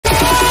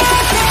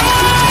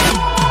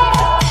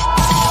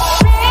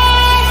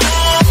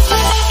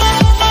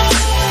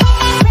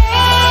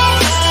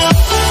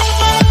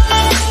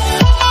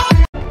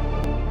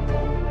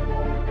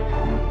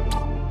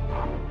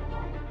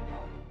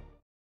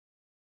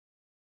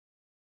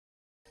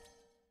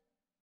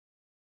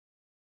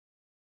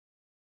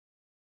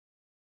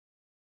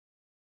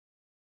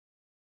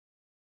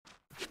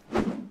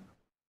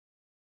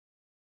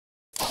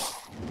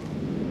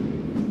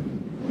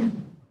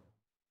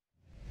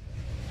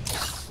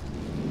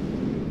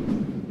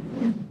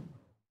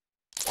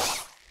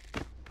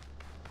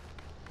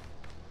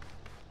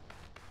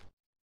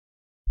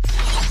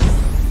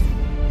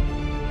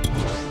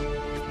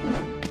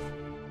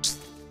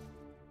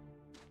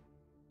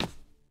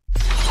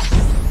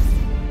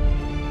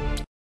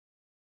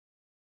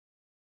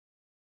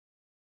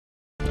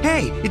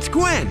Hey, it's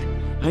Gwen!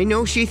 I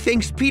know she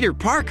thinks Peter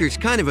Parker's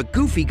kind of a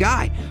goofy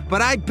guy,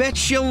 but I bet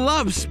she'll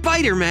love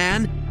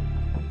Spider-Man!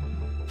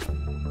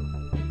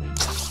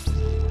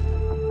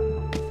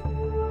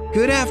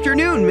 Good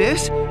afternoon,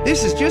 miss.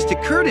 This is just a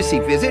courtesy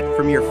visit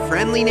from your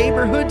friendly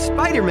neighborhood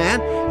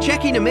Spider-Man,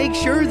 checking to make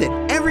sure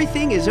that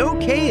everything is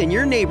okay in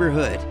your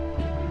neighborhood.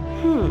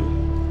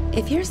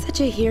 If you're such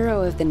a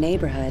hero of the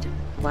neighborhood,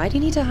 why do you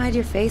need to hide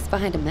your face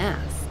behind a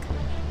mask?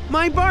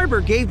 My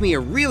barber gave me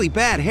a really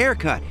bad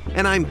haircut,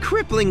 and I'm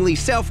cripplingly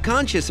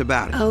self-conscious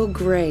about it. Oh,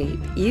 great.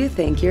 You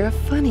think you're a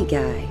funny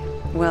guy.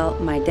 Well,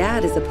 my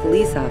dad is a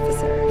police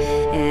officer,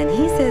 and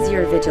he says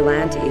you're a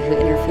vigilante who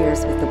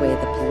interferes with the way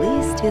the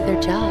police do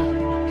their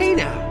job. Hey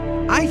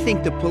now, I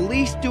think the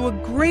police do a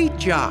great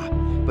job,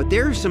 but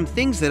there are some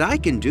things that I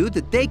can do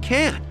that they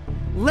can't.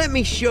 Let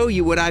me show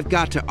you what I've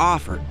got to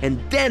offer,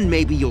 and then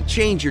maybe you'll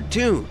change your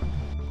tune.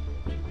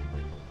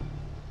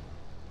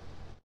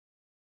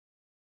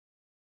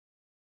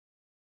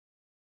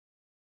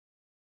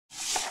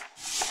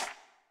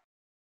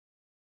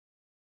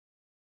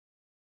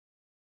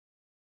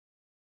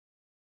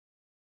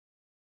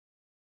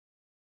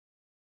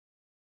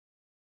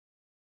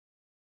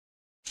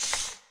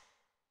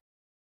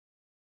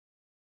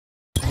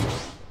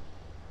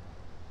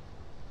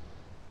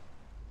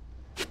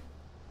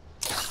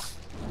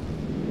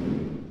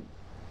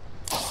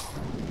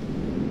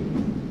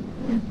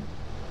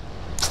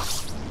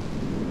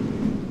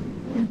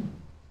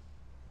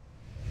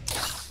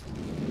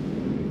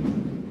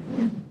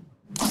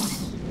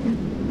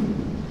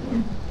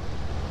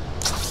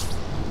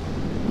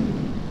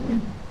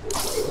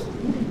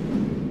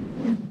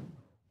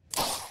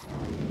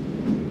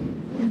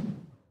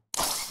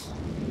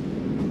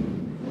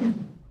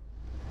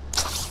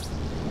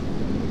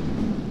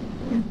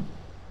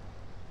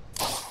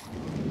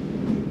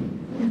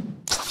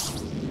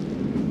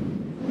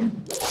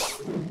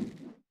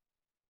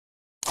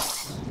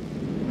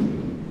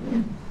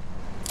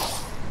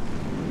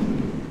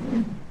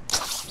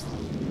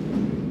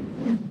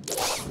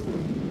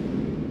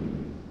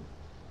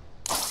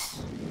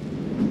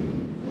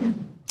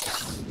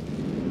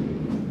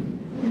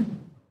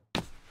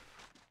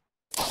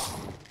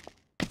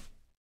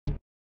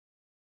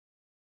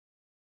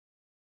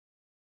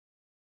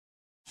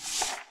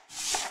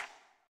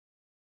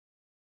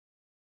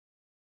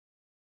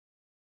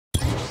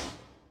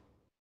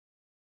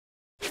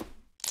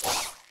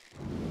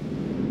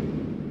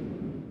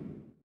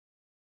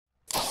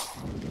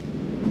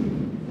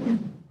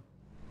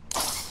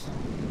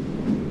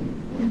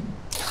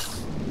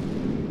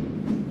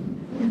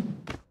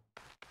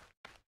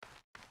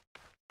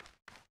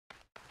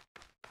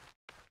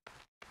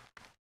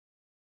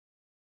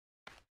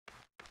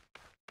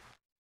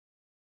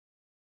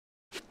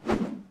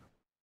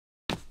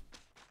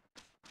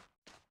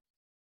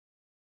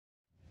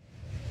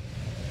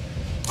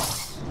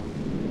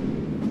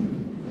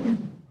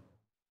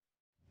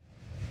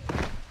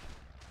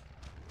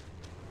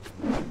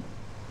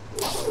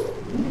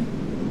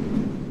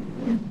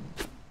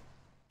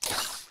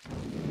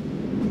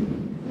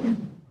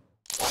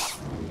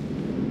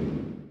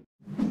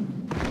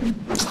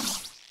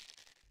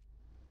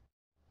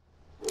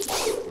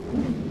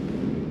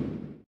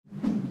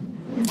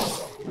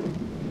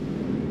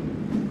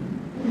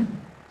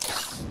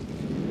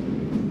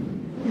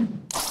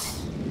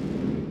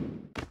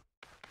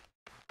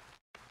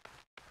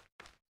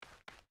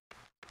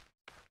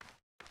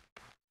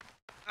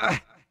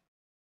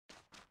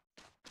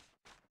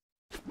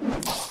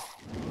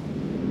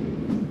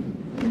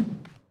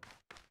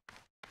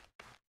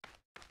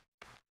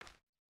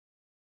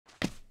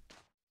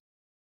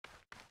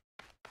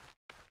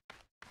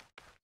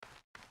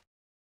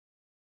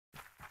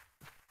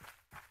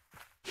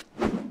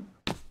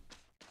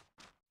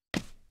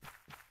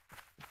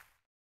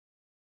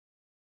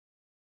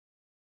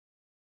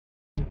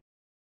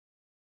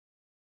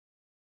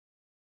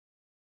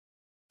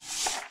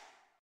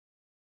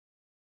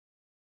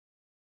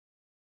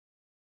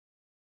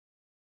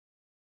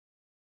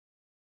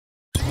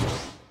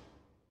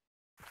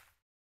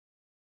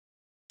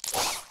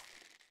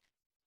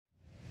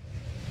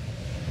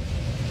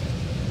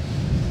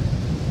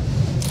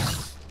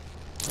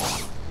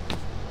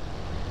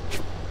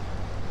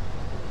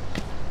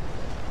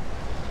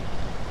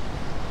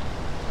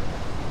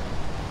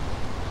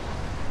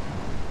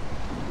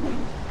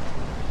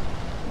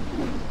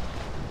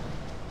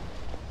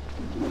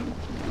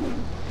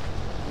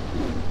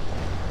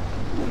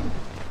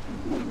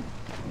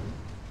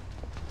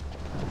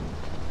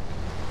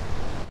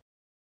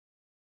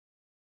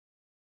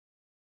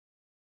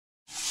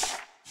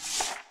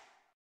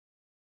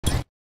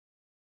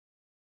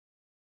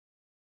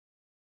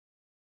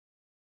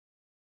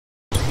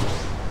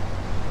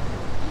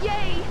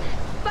 Yay!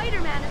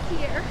 Spider-Man is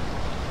here!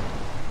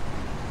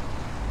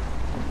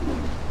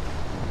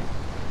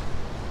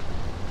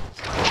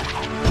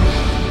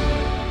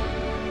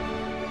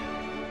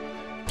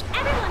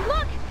 Everyone,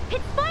 look!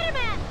 It's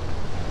Spider-Man!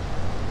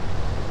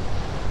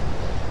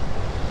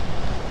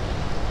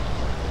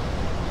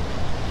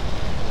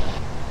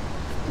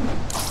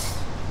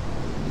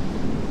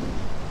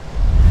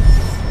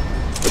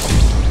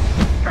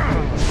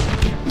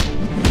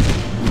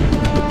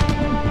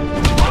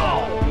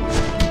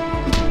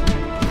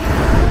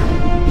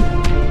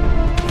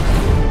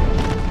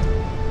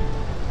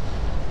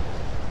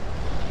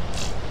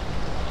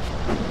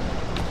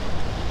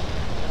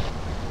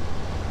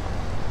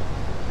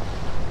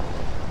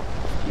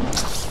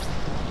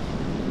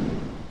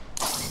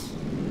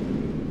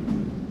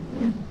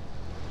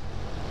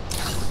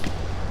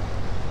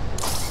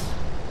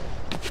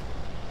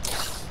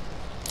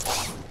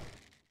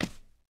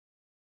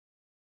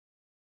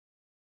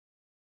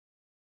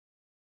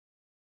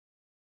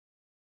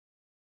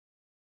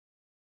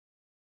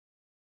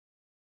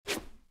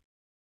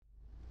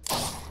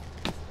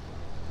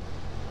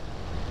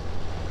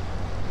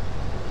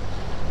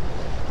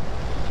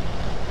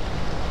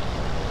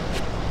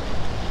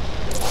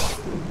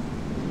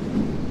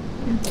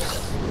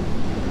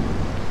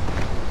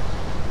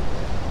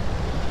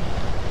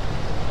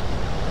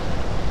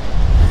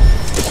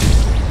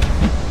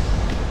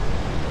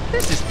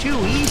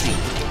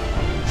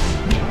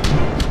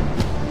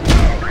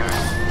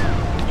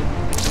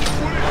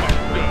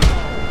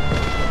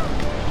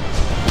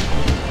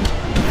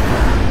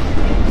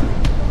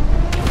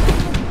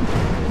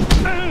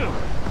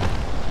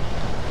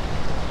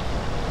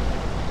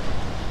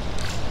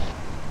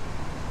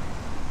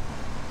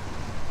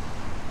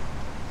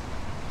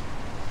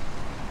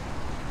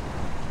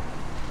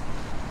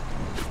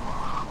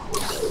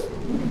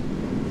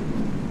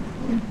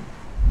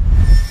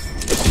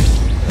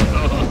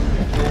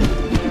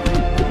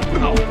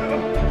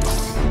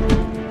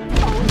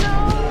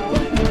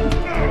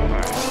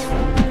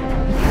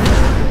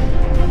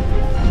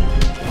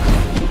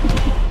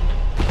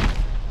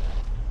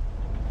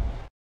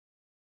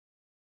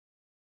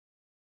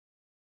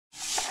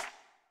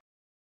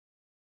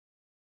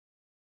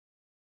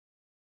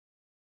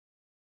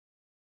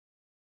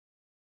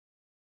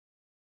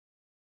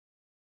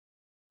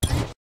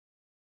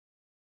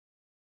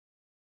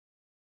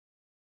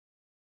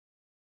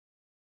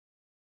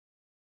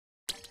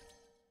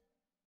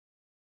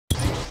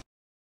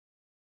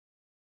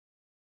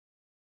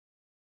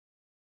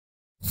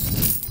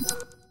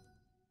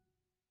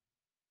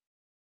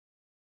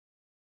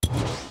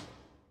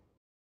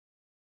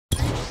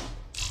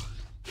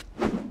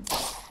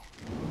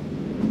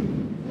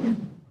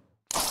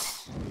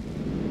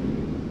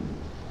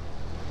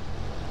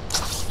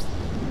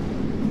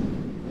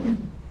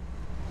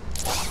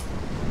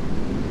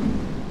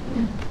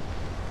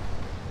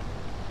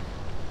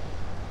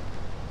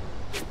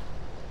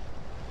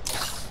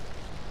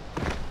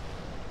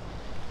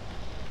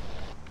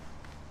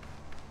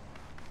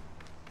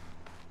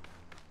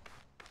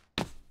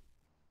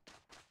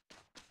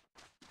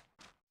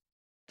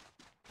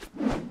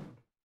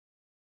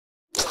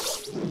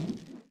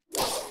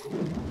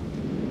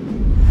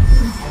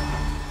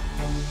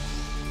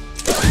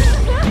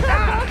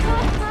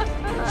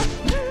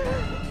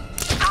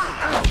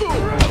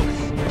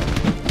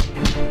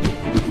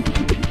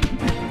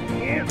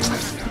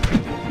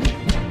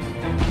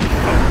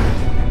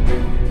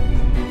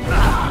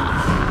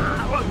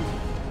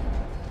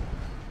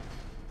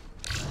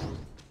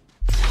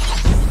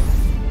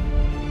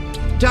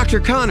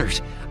 Dr.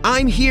 Connors,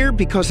 I'm here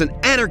because an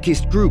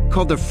anarchist group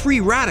called the Free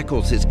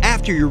Radicals is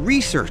after your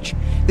research.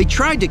 They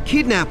tried to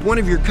kidnap one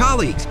of your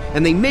colleagues,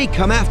 and they may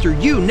come after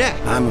you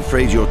next. I'm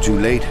afraid you're too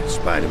late,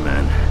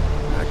 Spider-Man.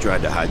 I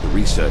tried to hide the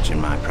research in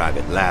my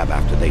private lab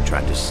after they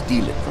tried to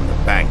steal it from the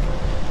bank.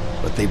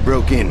 But they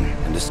broke in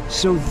and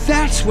So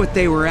that's what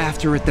they were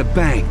after at the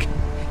bank.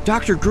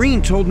 Dr.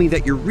 Green told me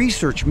that your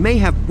research may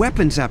have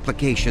weapons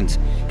applications.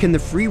 Can the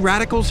Free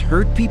Radicals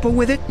hurt people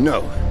with it?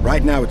 No,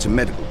 right now it's a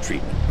medical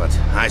treatment, but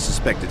I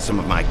suspected some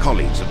of my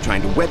colleagues of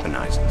trying to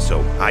weaponize it,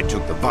 so I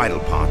took the vital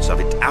parts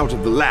of it out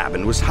of the lab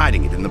and was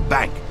hiding it in the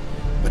bank.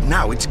 But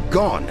now it's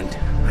gone, and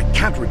I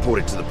can't report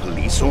it to the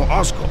police or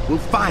Oscorp will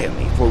fire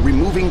me for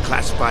removing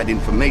classified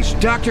information.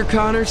 Dr.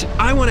 Connors,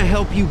 I want to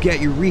help you get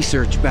your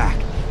research back.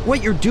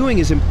 What you're doing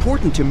is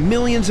important to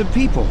millions of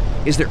people.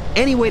 Is there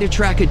any way to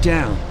track it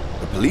down?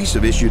 The police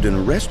have issued an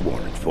arrest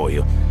warrant for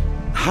you.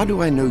 How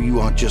do I know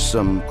you aren't just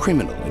some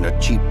criminal in a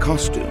cheap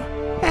costume?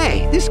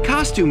 Hey, this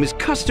costume is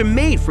custom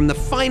made from the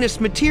finest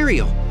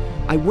material.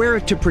 I wear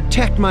it to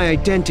protect my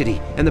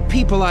identity and the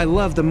people I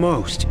love the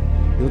most.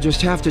 You'll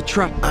just have to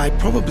trust. I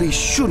probably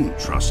shouldn't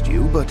trust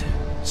you, but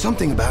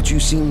something about you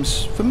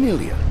seems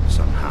familiar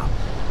somehow.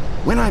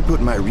 When I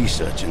put my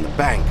research in the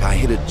bank, I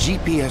hid a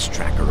GPS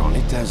tracker on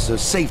it as a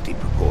safety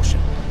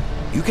precaution.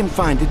 You can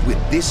find it with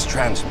this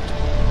transmitter.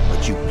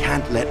 But you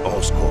can't let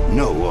Oscorp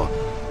know, or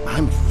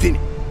I'm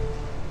finished.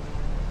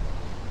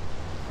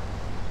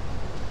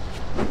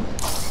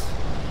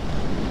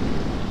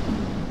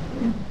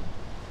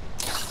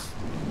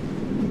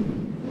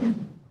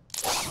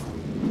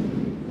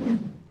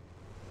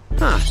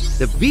 Huh,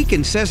 the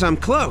beacon says I'm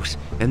close,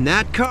 and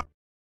that car...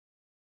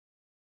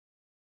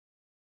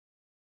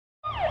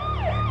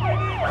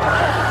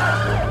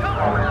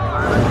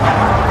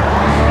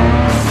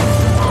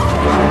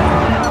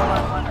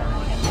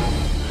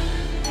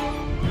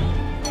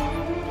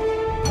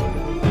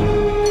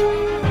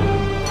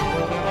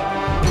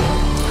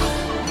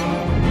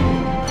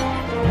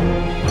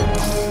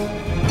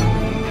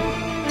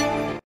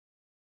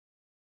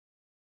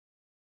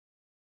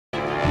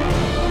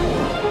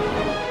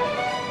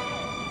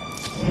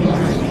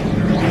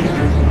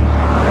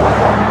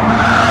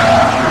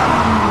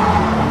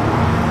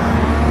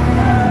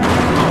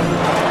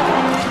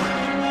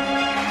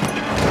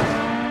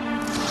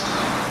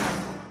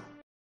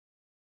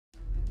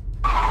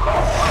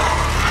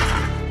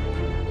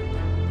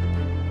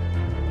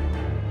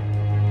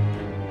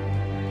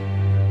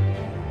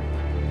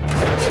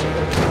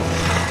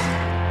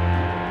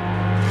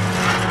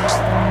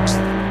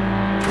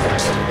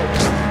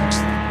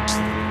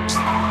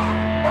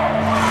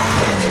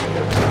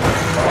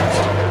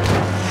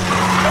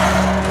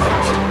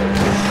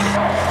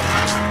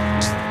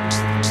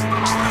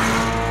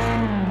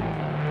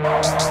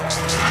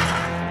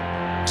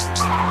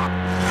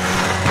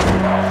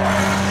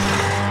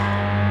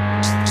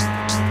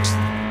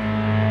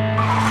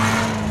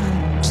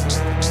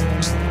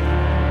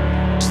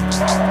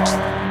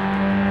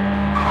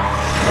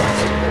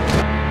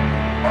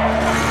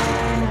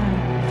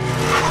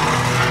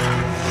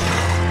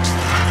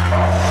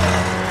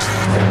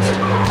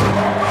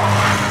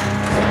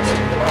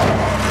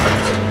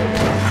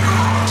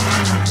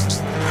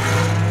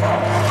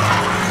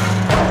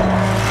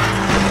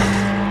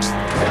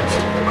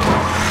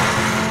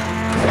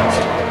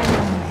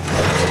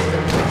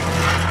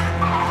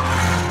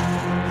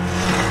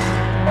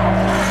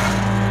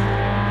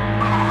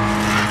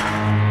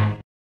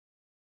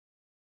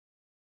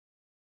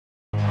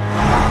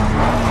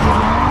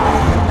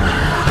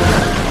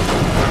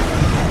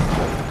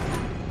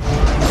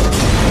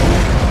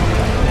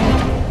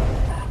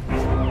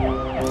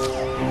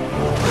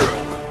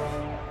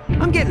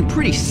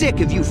 Pretty sick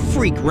of you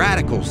freak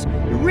radicals.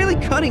 You're really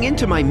cutting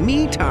into my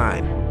me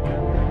time.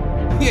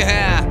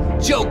 Yeah,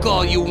 joke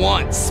all you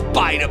want,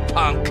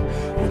 Spider-Punk.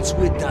 Once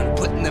we're done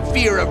putting the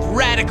fear of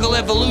radical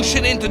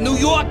evolution into New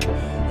York,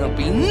 there'll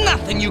be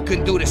nothing you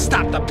can do to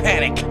stop the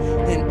panic.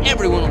 Then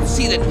everyone will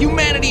see that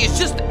humanity is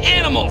just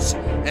animals,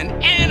 and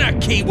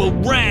anarchy will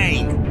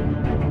reign.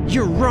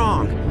 You're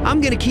wrong.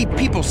 I'm gonna keep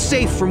people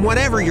safe from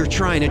whatever you're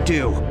trying to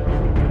do.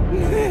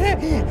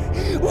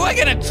 We're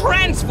gonna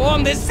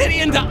transform this city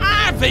into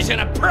our vision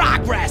of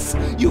progress!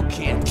 You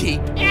can't keep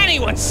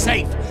anyone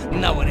safe!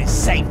 No one is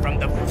safe from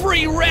the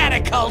free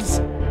radicals!